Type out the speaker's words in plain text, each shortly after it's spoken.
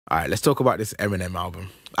All right, let's talk about this Eminem album.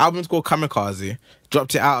 Album's called Kamikaze.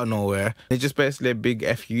 Dropped it out of nowhere. It's just basically a big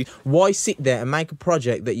FU. Why sit there and make a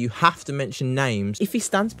project that you have to mention names? If he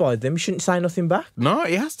stands by them, he shouldn't say nothing back. No,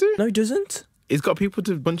 he has to. No, he doesn't. He's got people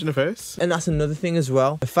to punch in the face. And that's another thing as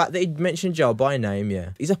well. The fact that he mentioned Joe by name, yeah.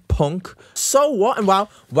 He's a punk. So what? And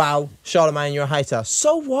wow, Charlemagne, you're a hater.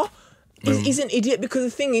 So what? He's an idiot because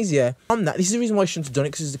the thing is, yeah, on that, this is the reason why he shouldn't have done it,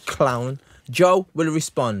 because he's a clown. Joe, will he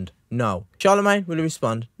respond? No. Charlemagne, will he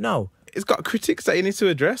respond? No. It's got critics that you need to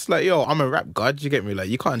address. Like, yo, I'm a rap god, you get me? Like,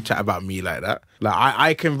 you can't chat about me like that. Like,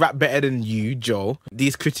 I can rap better than you, Joe.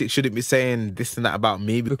 These critics shouldn't be saying this and that about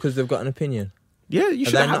me. Because they've got an opinion. Yeah, you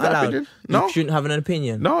shouldn't have that opinion. No. You shouldn't have an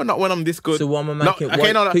opinion. No, not when I'm this good. So what am I making?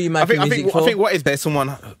 Who you making music for? I think what is there?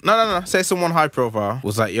 Someone... No. Say someone high profile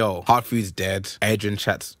was like, yo, Hardfood's dead. Adrian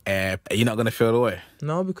chats air. You're not going to feel the way.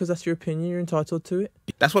 No, because that's your opinion. You're entitled to it.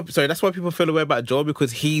 That's why people feel the way about Joe,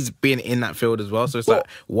 because he's been in that field as well. So it's like,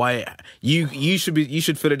 why you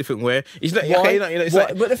should feel a different way. It's like, okay, it's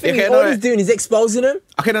like, but the thing is, all he's doing is exposing him.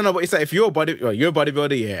 Okay, no, but it's like if you're a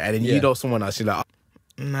bodybuilder, yeah, and then you know someone else, you're like,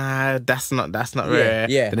 nah, that's not rare.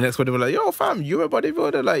 Yeah. And the next one will be like, yo, fam, you're a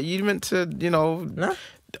bodybuilder. Like, you meant to,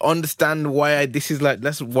 understand why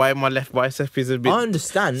why my left bicep is a bit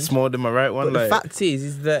smaller than my right one. But the fact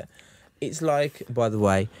is that it's like, by the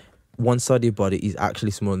way, one side of your body is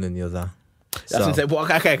actually smaller than the other. That's what I'm saying.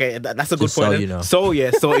 Well, okay, that's a good point. So you know. So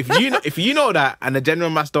yeah, so if you know that and the general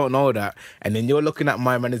mass don't know that, and then you're looking at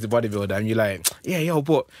my man as a bodybuilder and you're like, yeah, yo,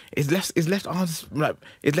 but his left arm's smaller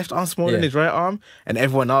than his right arm, and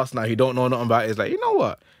everyone else now who don't know nothing about it is like, you know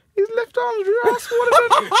what? His left arm's real smaller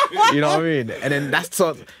than you know what I mean? And then that's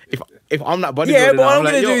sort of, if I'm that bodybuilder, yeah, but what I'm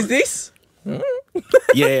like, gonna do is this.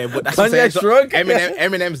 Yeah, but that's what I'm saying. So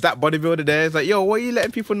Eminem's that bodybuilder there. It's like, yo, what are you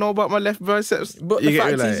letting people know about my left biceps? But the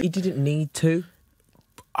fact is, he didn't need to.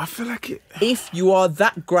 I feel like it. If you are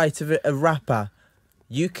that great of a rapper,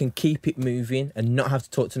 you can keep it moving and not have to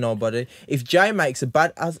talk to nobody. If Jay makes I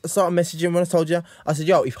started messaging when I told you, I said,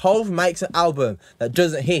 yo, if Hov makes an album that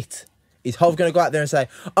doesn't hit, is Hov going to go out there and say,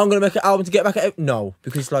 I'm going to make an album to get back at it? No,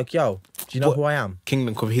 because it's like, yo, do you know who I am?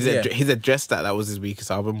 Kingdom Come. He's addressed that was his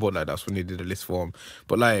weakest album, but like that's when he did a list for him.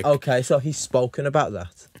 But like, okay, so he's spoken about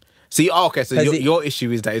that. See, okay, so your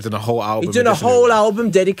issue is that he's done a whole album. He's done a whole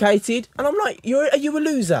album dedicated, and I'm like, are you a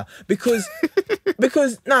loser? Because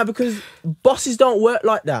bosses don't work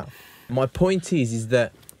like that. My point is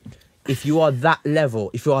that if you are that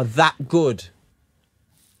level, if you are that good,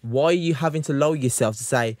 why are you having to lower yourself to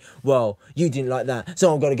say, well, you didn't like that,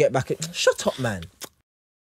 so I'm going to get back at... Shut up, man.